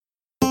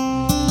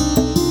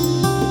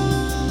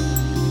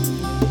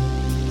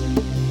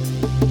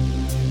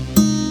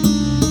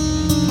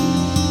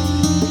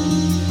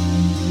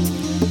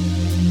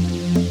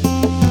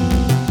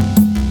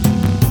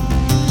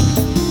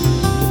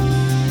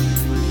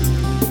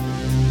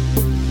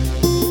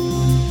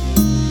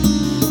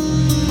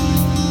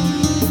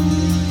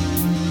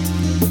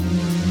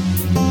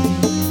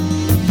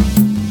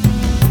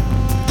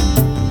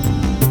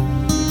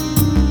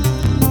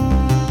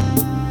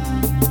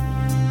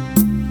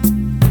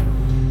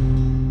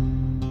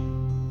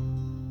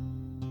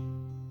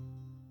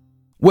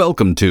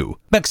Welcome to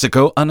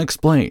Mexico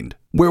Unexplained,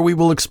 where we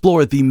will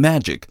explore the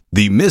magic,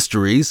 the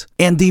mysteries,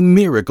 and the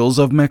miracles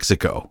of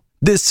Mexico.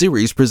 This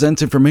series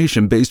presents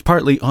information based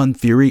partly on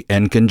theory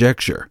and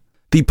conjecture.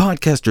 The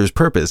podcaster's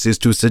purpose is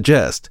to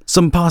suggest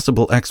some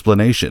possible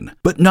explanation,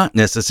 but not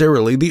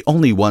necessarily the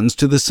only ones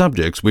to the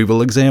subjects we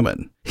will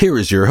examine. Here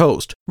is your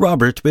host,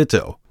 Robert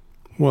Bitto.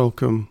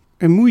 Welcome,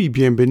 and muy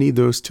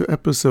bienvenidos to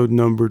episode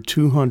number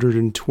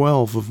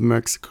 212 of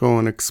Mexico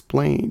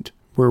Unexplained,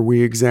 where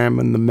we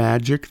examine the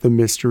magic, the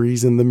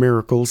mysteries, and the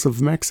miracles of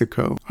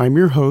Mexico. I'm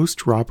your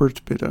host,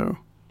 Robert Bitto.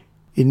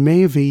 In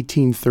May of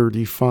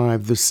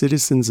 1835, the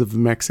citizens of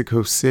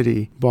Mexico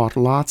City bought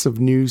lots of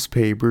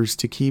newspapers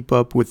to keep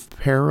up with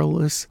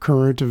perilous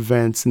current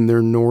events in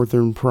their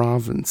northern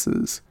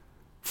provinces.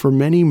 For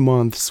many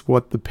months,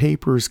 what the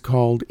papers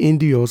called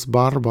Indios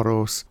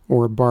Barbaros,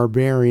 or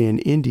barbarian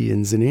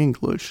Indians in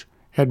English,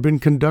 had been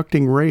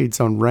conducting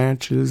raids on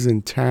ranches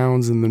and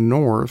towns in the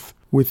north,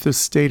 with the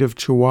state of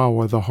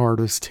Chihuahua the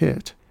hardest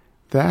hit.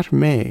 That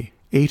May,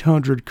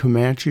 800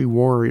 Comanche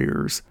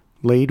warriors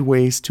laid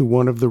waste to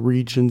one of the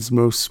region's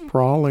most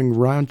sprawling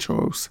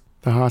ranchos,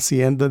 the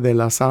Hacienda de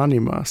las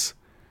Animas,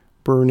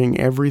 burning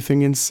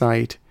everything in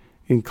sight,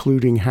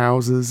 including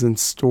houses and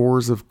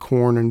stores of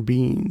corn and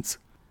beans.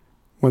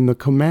 When the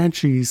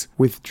Comanches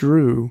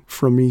withdrew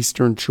from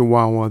eastern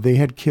Chihuahua, they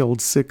had killed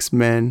 6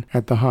 men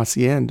at the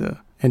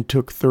hacienda and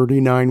took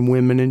 39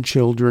 women and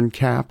children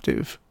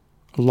captive.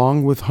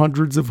 Along with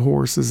hundreds of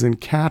horses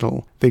and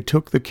cattle, they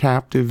took the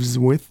captives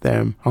with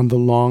them on the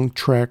long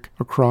trek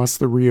across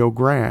the Rio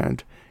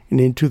Grande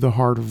and into the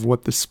heart of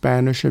what the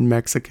Spanish and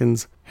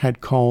Mexicans had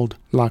called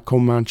La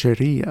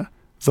Comancheria,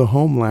 the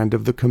homeland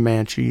of the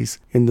Comanches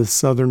in the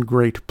southern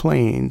Great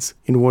Plains,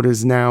 in what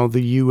is now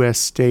the U.S.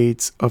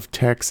 states of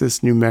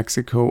Texas, New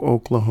Mexico,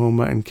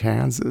 Oklahoma, and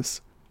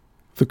Kansas.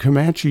 The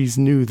Comanches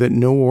knew that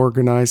no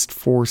organized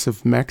force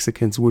of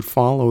Mexicans would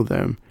follow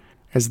them,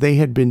 as they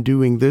had been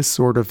doing this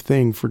sort of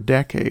thing for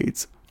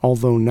decades,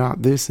 although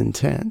not this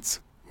intense.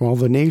 While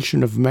the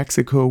nation of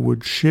Mexico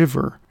would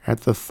shiver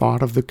at the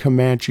thought of the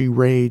Comanche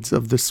raids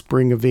of the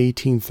spring of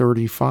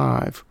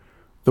 1835,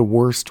 the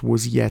worst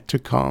was yet to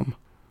come.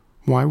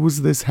 Why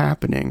was this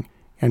happening,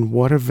 and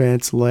what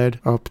events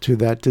led up to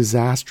that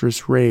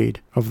disastrous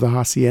raid of the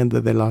Hacienda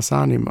de las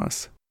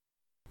Animas?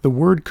 The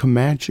word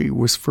Comanche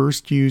was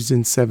first used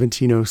in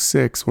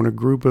 1706 when a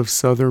group of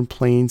Southern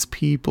Plains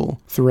people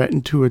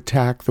threatened to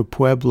attack the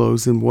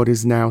pueblos in what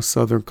is now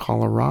southern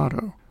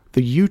Colorado.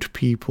 The Ute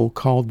people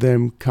called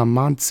them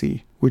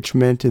Camansi, which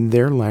meant in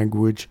their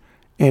language,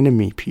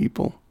 enemy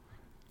people.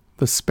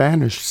 The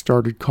Spanish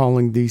started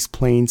calling these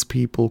Plains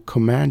people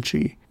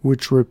Comanche,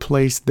 which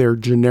replaced their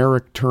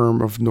generic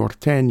term of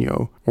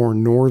norteño, or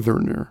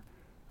northerner.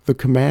 The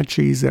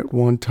Comanches at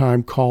one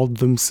time called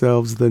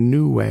themselves the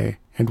Niue,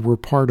 and were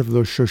part of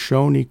the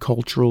Shoshone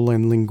cultural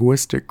and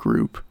linguistic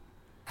group.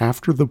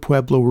 After the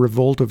Pueblo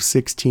Revolt of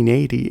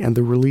 1680 and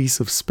the release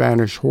of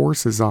Spanish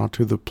horses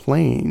onto the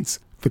plains,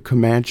 the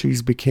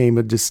Comanches became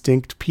a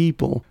distinct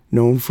people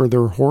known for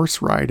their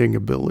horse riding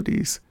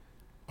abilities,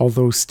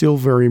 although still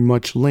very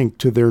much linked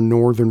to their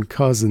northern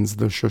cousins,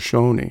 the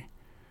Shoshone.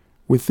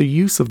 With the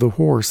use of the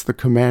horse, the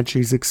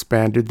Comanches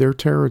expanded their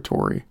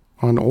territory.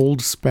 On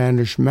old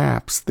Spanish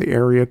maps, the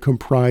area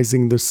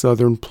comprising the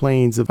southern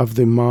plains of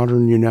the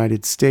modern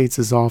United States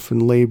is often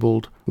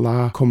labeled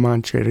La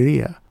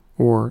Comancheria,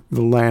 or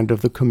the land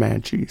of the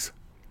Comanches.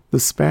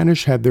 The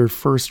Spanish had their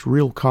first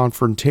real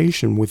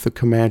confrontation with the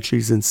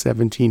Comanches in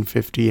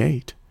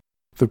 1758.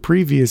 The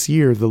previous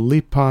year, the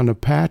Lipan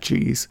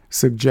Apaches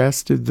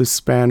suggested the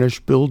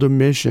Spanish build a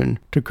mission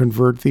to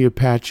convert the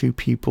Apache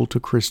people to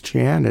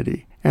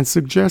Christianity, and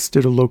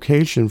suggested a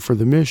location for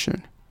the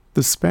mission.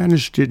 The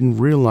Spanish didn't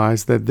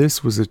realize that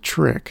this was a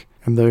trick,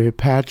 and the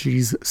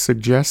Apaches'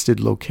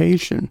 suggested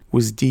location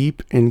was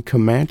deep in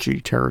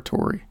Comanche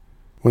territory.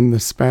 When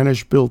the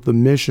Spanish built the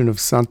mission of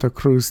Santa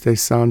Cruz de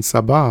San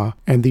Saba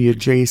and the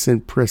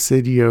adjacent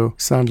Presidio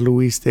San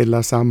Luis de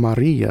las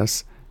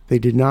Amarillas, they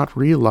did not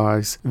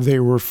realize they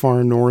were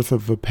far north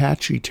of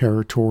Apache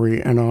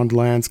territory and on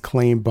lands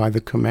claimed by the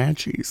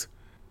Comanches.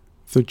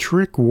 The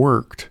trick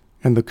worked,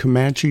 and the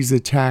Comanches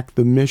attacked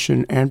the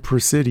mission and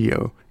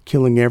Presidio,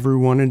 killing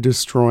everyone and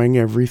destroying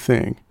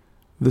everything.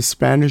 The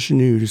Spanish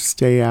knew to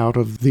stay out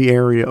of the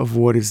area of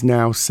what is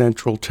now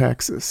central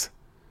Texas.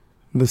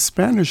 The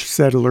Spanish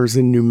settlers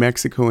in New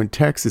Mexico and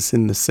Texas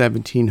in the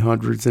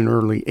 1700s and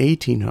early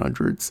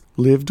 1800s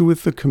lived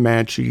with the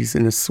Comanches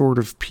in a sort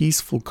of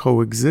peaceful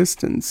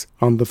coexistence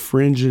on the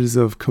fringes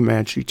of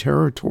Comanche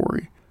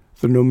territory.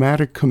 The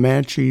nomadic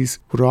Comanches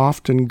would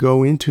often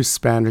go into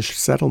Spanish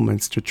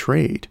settlements to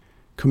trade.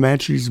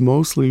 Comanches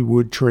mostly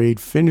would trade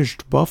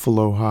finished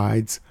buffalo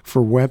hides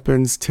for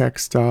weapons,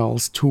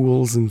 textiles,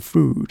 tools, and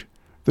food.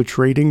 The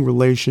trading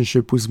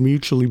relationship was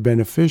mutually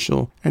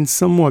beneficial, and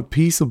somewhat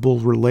peaceable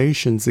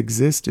relations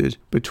existed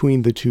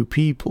between the two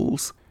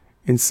peoples.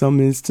 In some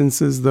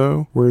instances,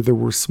 though, where there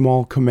were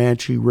small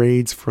Comanche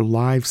raids for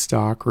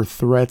livestock or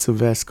threats of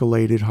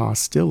escalated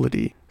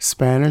hostility,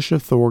 Spanish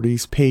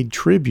authorities paid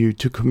tribute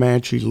to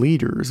Comanche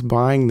leaders,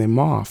 buying them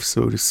off,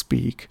 so to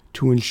speak,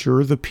 to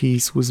ensure the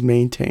peace was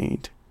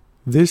maintained.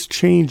 This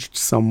changed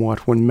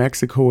somewhat when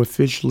Mexico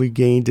officially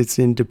gained its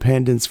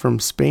independence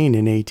from Spain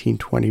in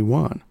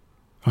 1821.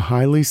 A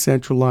highly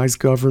centralized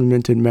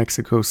government in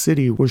Mexico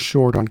City was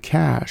short on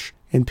cash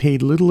and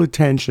paid little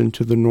attention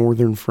to the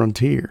northern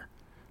frontier.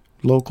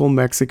 Local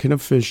Mexican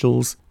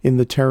officials in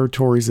the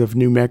territories of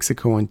New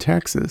Mexico and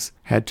Texas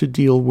had to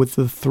deal with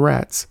the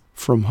threats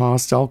from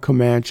hostile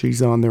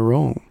Comanches on their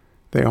own.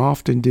 They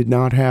often did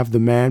not have the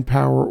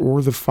manpower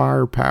or the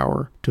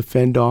firepower to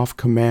fend off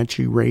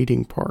Comanche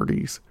raiding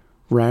parties.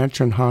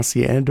 Ranch and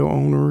hacienda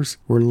owners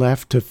were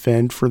left to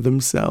fend for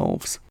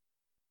themselves.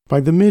 By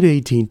the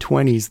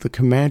mid-1820s, the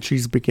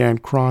Comanches began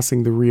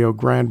crossing the Rio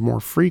Grande more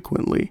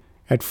frequently,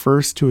 at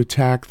first to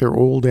attack their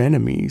old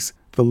enemies,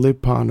 the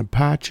Lipan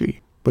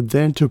Apache, but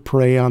then to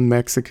prey on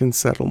Mexican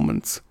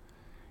settlements.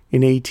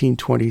 In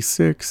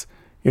 1826,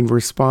 in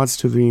response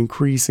to the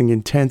increasing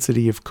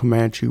intensity of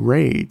Comanche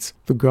raids,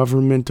 the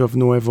government of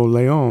Nuevo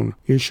León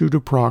issued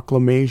a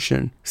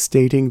proclamation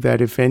stating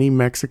that if any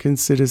Mexican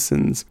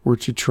citizens were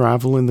to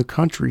travel in the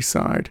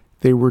countryside,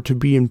 they were to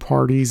be in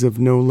parties of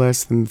no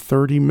less than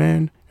 30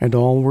 men, and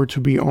all were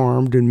to be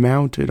armed and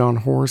mounted on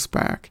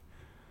horseback.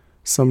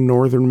 Some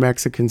northern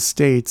Mexican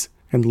states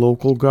and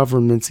local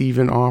governments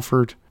even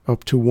offered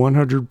up to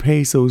 100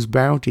 pesos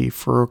bounty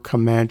for a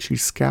Comanche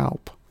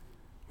scalp.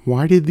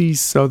 Why did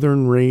these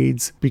southern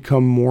raids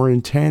become more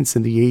intense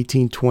in the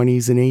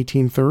 1820s and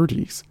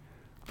 1830s?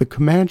 The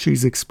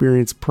Comanches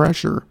experienced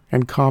pressure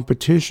and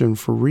competition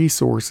for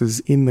resources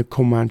in the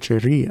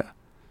Comancheria.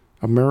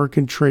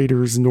 American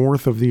traders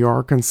north of the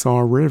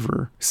Arkansas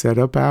River set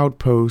up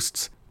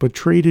outposts but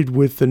traded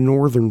with the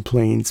northern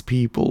plains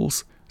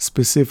peoples,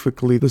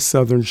 specifically the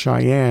Southern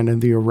Cheyenne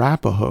and the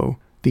Arapaho,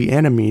 the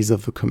enemies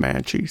of the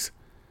Comanches.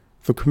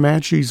 The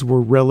Comanches were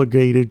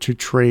relegated to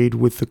trade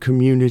with the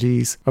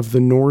communities of the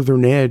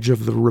northern edge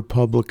of the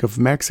Republic of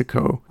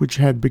Mexico, which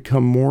had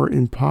become more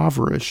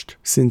impoverished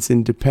since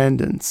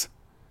independence.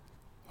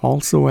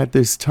 Also at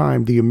this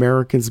time, the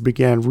Americans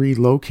began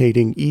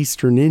relocating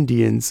Eastern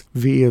Indians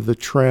via the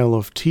Trail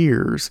of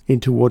Tears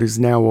into what is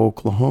now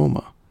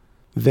Oklahoma.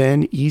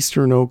 Then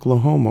Eastern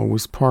Oklahoma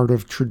was part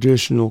of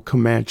traditional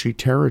Comanche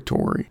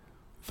territory.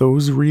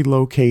 Those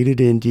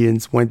relocated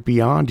Indians went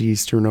beyond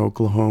eastern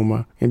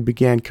Oklahoma and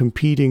began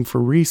competing for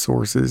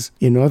resources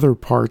in other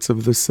parts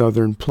of the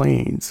southern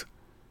plains.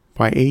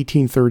 By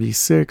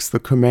 1836, the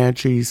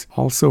Comanches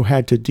also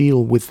had to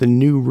deal with the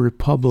new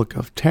Republic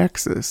of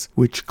Texas,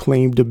 which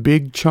claimed a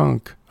big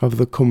chunk of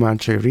the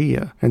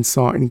Comancheria and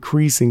saw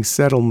increasing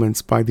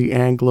settlements by the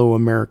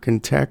Anglo-American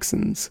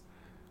Texans.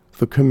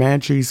 The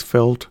Comanches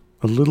felt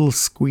a little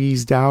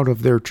squeezed out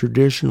of their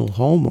traditional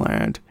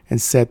homeland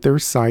and set their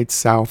sights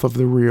south of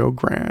the Rio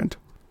Grande.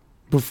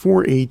 Before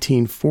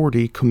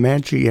 1840,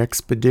 Comanche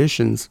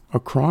expeditions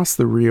across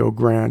the Rio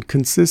Grande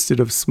consisted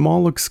of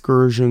small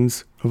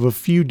excursions of a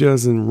few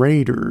dozen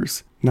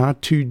raiders,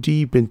 not too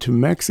deep into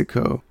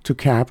Mexico, to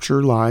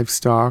capture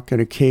livestock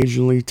and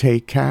occasionally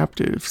take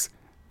captives.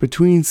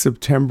 Between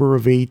September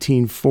of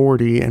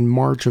 1840 and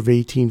March of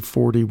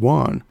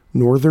 1841,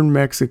 northern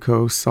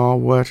Mexico saw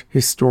what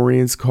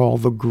historians call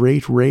the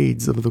Great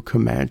Raids of the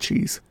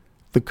Comanches.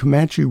 The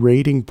Comanche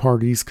raiding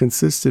parties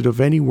consisted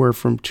of anywhere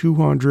from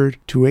 200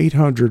 to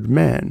 800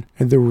 men,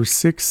 and there were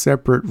 6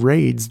 separate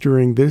raids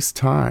during this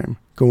time,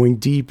 going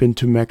deep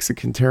into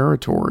Mexican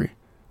territory.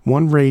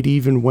 One raid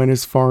even went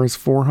as far as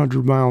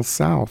 400 miles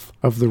south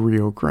of the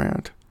Rio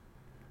Grande.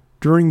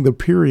 During the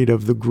period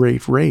of the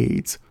Great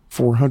Raids,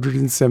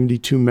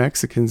 472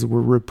 Mexicans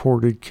were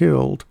reported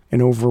killed,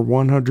 and over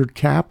 100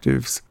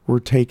 captives were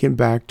taken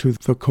back to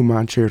the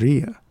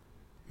Comancheria.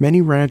 Many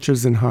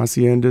ranches and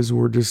haciendas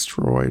were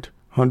destroyed.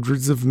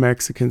 Hundreds of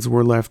Mexicans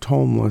were left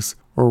homeless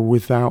or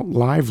without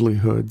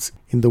livelihoods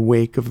in the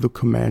wake of the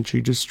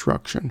Comanche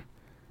destruction.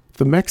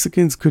 The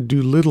Mexicans could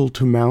do little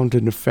to mount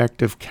an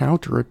effective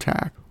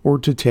counterattack or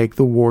to take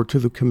the war to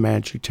the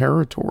Comanche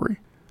territory.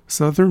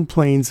 Southern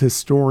Plains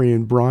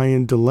historian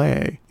Brian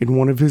DeLay, in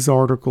one of his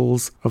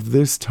articles of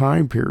this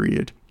time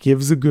period,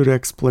 gives a good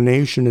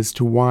explanation as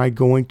to why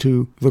going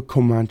to the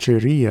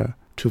Comancheria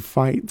to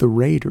fight the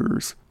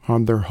raiders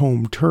on their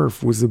home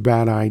turf was a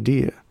bad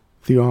idea.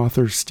 The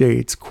author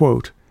states,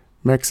 quote,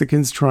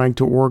 Mexicans trying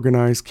to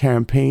organize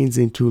campaigns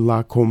into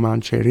La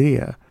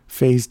Comancheria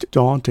faced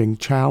daunting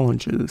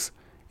challenges.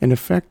 An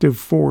effective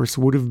force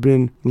would have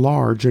been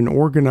large, and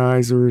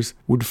organizers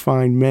would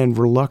find men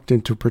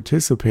reluctant to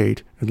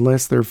participate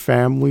unless their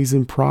families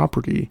and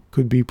property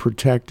could be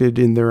protected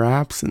in their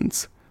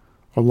absence.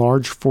 A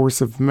large force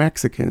of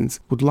Mexicans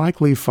would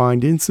likely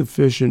find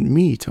insufficient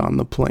meat on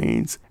the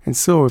plains, and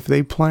so if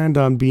they planned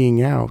on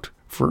being out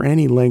for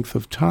any length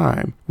of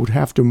time, would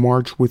have to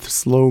march with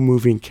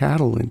slow-moving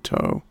cattle in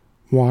tow.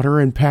 Water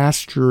and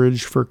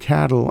pasturage for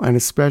cattle, and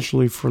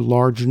especially for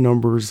large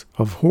numbers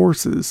of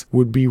horses,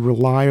 would be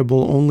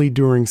reliable only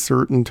during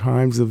certain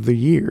times of the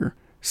year.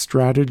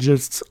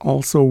 Strategists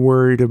also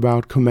worried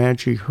about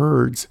Comanche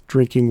herds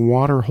drinking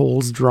water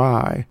holes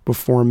dry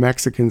before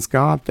Mexicans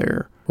got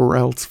there, or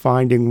else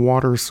finding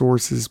water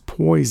sources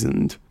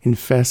poisoned,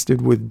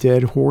 infested with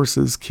dead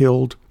horses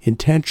killed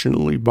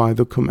intentionally by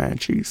the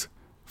Comanches.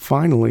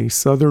 Finally,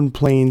 Southern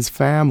Plains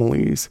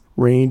families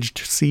ranged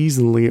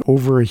seasonally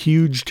over a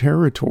huge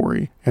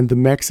territory, and the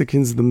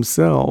Mexicans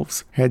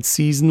themselves had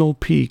seasonal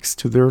peaks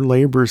to their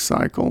labor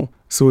cycle,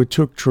 so it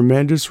took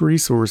tremendous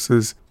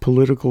resources,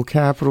 political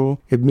capital,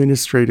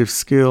 administrative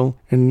skill,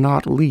 and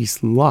not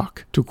least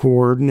luck to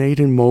coordinate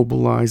and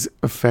mobilize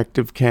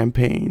effective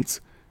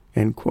campaigns."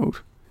 End quote.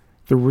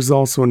 There was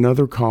also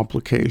another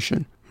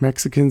complication.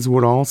 Mexicans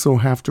would also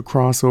have to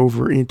cross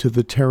over into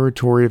the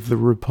territory of the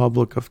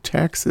Republic of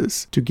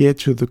Texas to get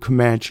to the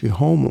Comanche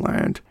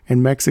homeland,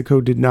 and Mexico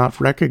did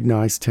not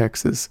recognize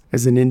Texas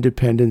as an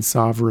independent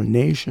sovereign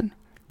nation.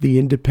 The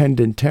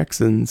independent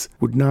Texans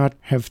would not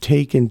have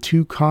taken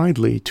too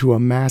kindly to a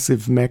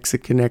massive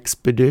Mexican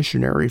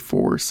expeditionary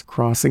force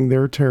crossing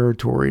their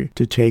territory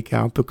to take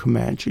out the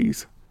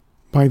Comanches.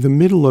 By the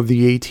middle of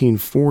the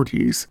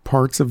 1840s,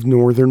 parts of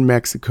northern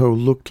Mexico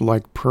looked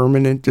like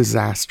permanent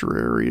disaster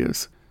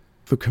areas.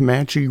 The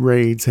Comanche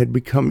raids had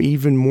become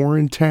even more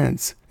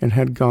intense and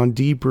had gone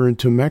deeper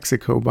into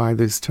Mexico by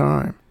this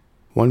time.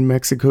 One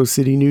Mexico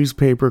City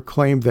newspaper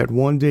claimed that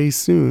one day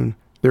soon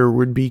there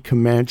would be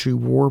Comanche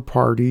war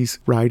parties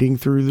riding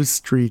through the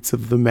streets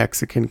of the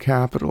Mexican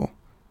capital.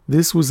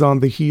 This was on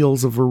the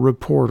heels of a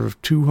report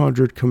of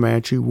 200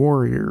 Comanche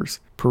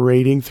warriors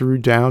parading through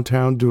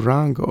downtown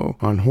Durango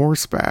on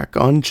horseback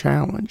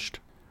unchallenged.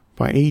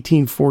 By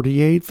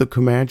 1848, the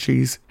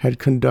Comanches had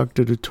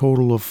conducted a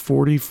total of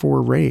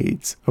 44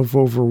 raids of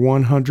over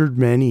 100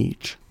 men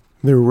each.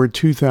 There were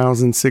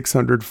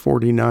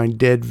 2,649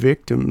 dead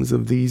victims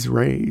of these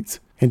raids,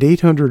 and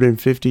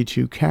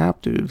 852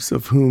 captives,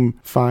 of whom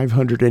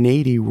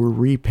 580 were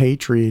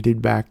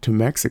repatriated back to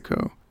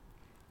Mexico.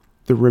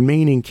 The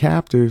remaining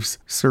captives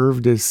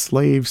served as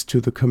slaves to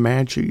the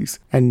Comanches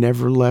and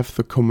never left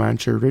the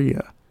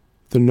Comancheria.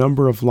 The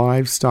number of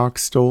livestock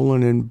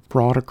stolen and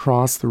brought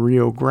across the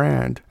Rio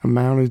Grande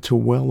amounted to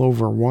well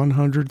over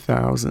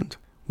 100,000.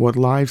 What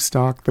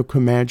livestock the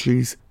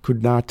Comanches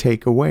could not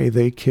take away,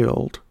 they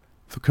killed.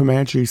 The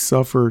Comanches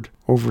suffered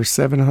over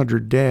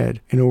 700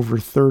 dead, and over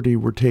 30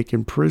 were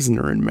taken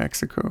prisoner in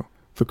Mexico.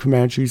 The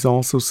Comanches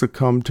also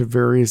succumbed to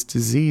various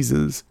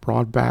diseases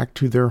brought back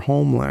to their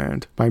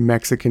homeland by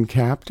Mexican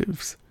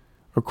captives.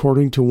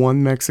 According to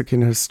one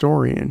Mexican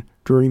historian,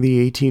 during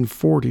the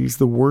 1840s,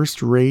 the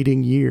worst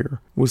raiding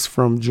year was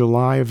from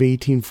July of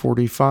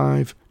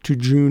 1845 to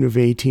June of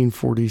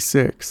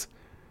 1846.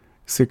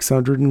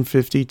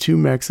 652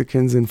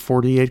 Mexicans and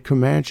 48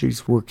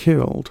 Comanches were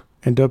killed,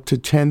 and up to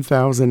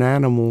 10,000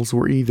 animals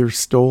were either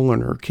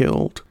stolen or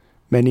killed.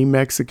 Many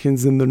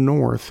Mexicans in the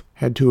north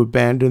had to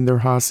abandon their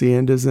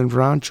haciendas and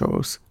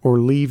ranchos or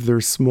leave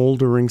their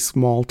smoldering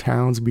small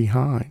towns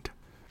behind.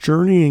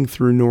 Journeying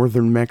through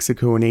northern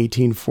Mexico in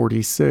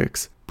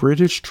 1846,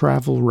 British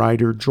travel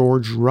writer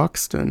George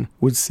Ruxton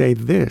would say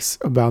this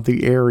about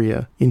the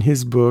area in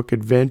his book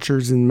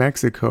Adventures in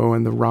Mexico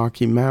and the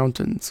Rocky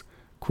Mountains,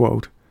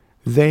 quote,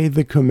 "They,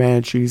 the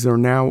Comanches, are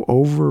now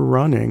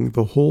overrunning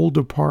the whole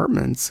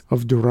departments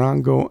of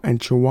Durango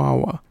and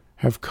Chihuahua,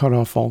 have cut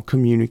off all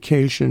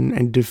communication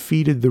and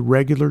defeated the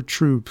regular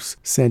troops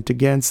sent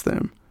against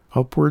them.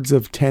 Upwards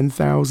of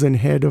 10,000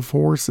 head of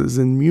horses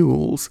and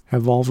mules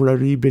have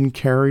already been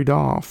carried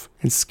off,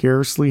 and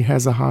scarcely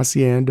has a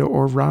hacienda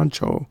or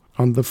rancho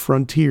on the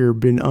frontier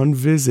been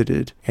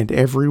unvisited, and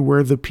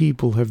everywhere the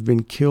people have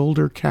been killed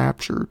or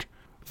captured.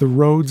 The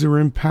roads are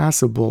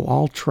impassable,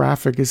 all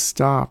traffic is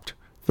stopped,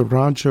 the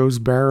ranchos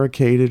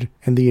barricaded,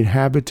 and the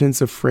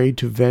inhabitants afraid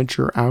to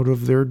venture out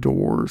of their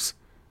doors."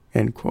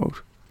 End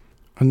quote.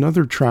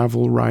 Another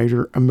travel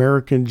writer,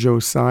 American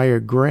Josiah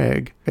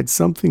Gregg, had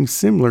something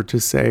similar to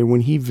say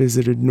when he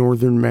visited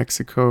northern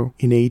Mexico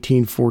in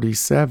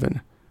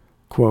 1847.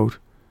 Quote,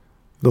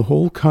 "The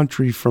whole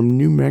country from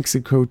New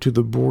Mexico to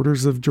the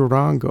borders of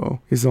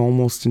Durango is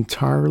almost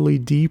entirely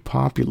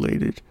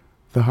depopulated.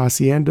 The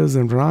haciendas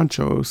and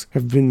ranchos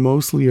have been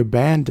mostly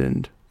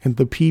abandoned, and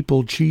the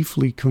people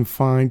chiefly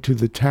confined to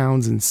the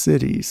towns and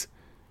cities."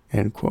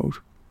 End quote.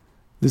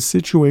 The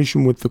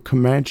situation with the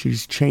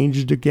Comanches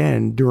changed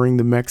again during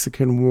the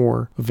Mexican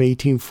War of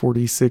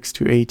 1846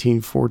 to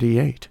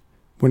 1848.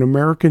 When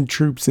American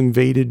troops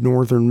invaded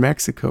northern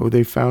Mexico,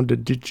 they found a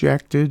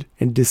dejected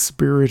and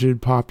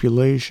dispirited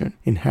population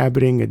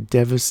inhabiting a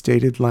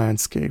devastated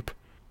landscape.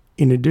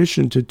 In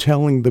addition to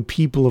telling the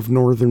people of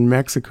northern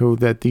Mexico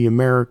that the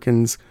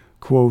Americans,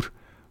 quote,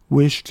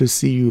 "wish to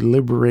see you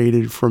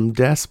liberated from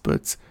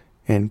despots,"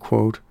 end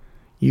quote,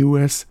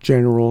 U.S.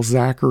 General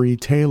Zachary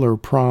Taylor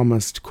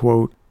promised,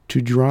 quote,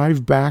 "to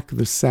drive back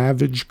the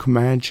savage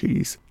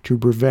Comanches, to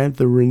prevent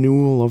the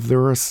renewal of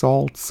their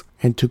assaults,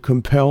 and to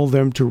compel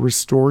them to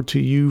restore to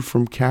you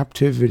from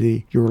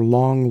captivity your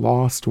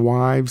long-lost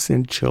wives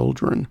and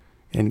children,"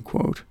 end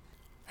quote.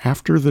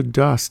 After the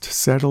dust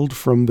settled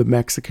from the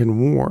Mexican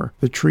War,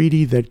 the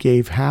treaty that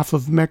gave half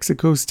of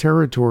Mexico's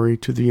territory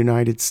to the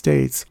United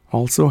States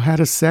also had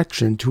a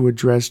section to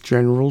address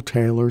General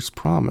Taylor's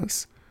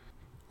promise.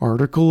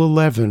 Article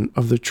 11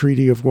 of the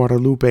Treaty of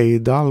Guadalupe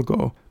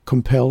Hidalgo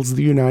compels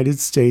the United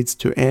States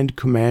to end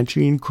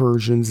Comanche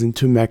incursions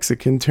into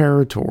Mexican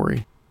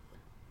territory.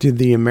 Did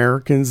the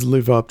Americans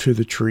live up to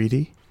the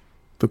treaty?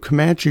 The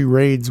Comanche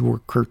raids were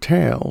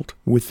curtailed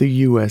with the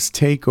U.S.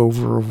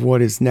 takeover of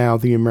what is now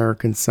the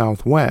American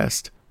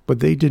Southwest, but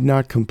they did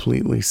not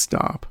completely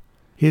stop.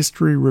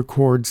 History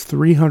records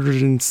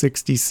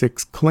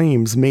 366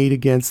 claims made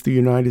against the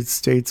United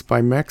States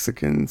by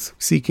Mexicans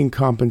seeking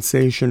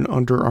compensation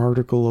under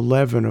Article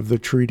 11 of the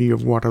Treaty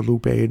of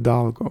Guadalupe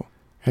Hidalgo.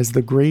 As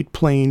the Great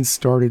Plains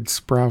started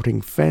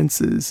sprouting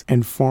fences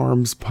and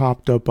farms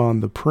popped up on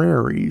the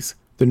prairies,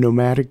 the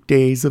nomadic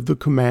days of the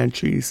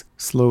Comanches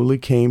slowly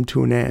came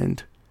to an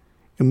end.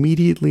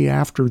 Immediately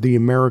after the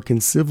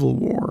American Civil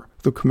War,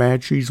 the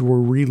Comanches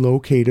were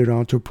relocated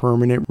onto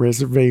permanent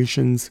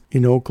reservations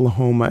in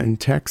Oklahoma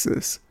and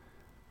Texas.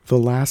 The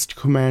last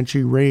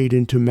Comanche raid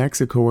into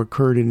Mexico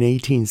occurred in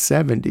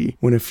 1870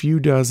 when a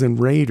few dozen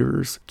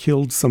raiders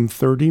killed some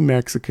 30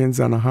 Mexicans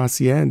on a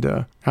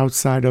hacienda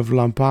outside of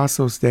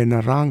Lampazos de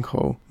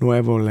Naranjo,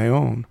 Nuevo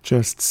León,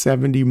 just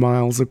 70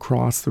 miles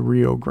across the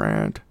Rio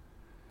Grande.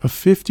 A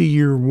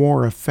 50-year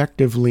war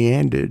effectively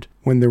ended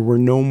when there were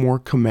no more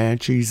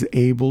Comanches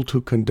able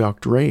to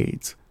conduct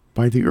raids.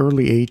 By the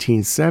early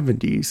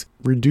 1870s,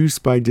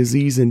 reduced by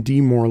disease and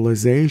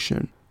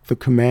demoralization, the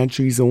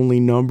Comanches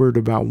only numbered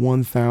about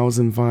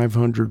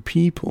 1,500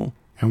 people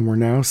and were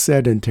now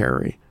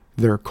sedentary,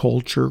 their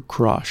culture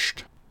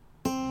crushed.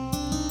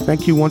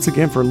 Thank you once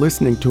again for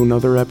listening to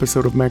another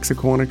episode of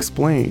Mexico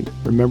Unexplained.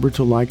 Remember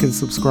to like and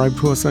subscribe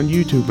to us on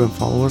YouTube and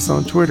follow us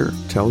on Twitter.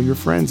 Tell your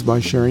friends by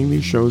sharing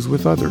these shows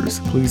with others.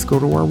 Please go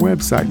to our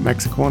website,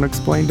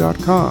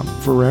 MexicoUnexplained.com,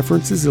 for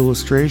references,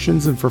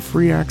 illustrations, and for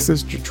free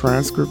access to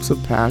transcripts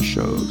of past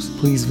shows.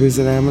 Please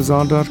visit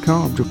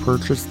Amazon.com to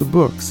purchase the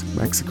books,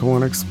 Mexico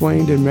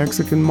Unexplained and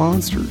Mexican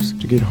Monsters,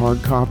 to get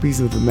hard copies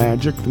of The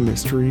Magic, the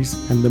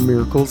Mysteries, and the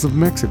Miracles of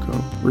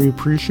Mexico. We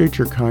appreciate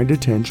your kind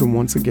attention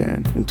once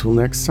again. Until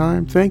next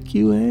time, thank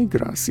you and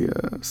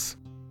gracias.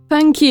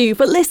 Thank you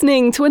for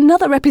listening to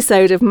another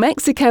episode of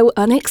Mexico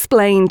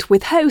Unexplained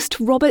with host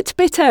Robert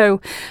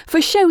Bitto.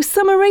 For show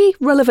summary,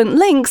 relevant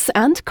links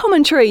and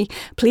commentary,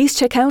 please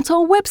check out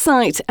our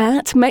website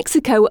at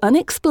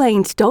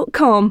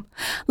mexicounexplained.com.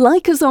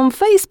 Like us on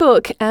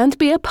Facebook and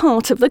be a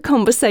part of the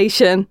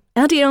conversation.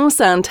 Adios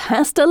and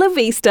hasta la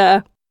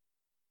vista.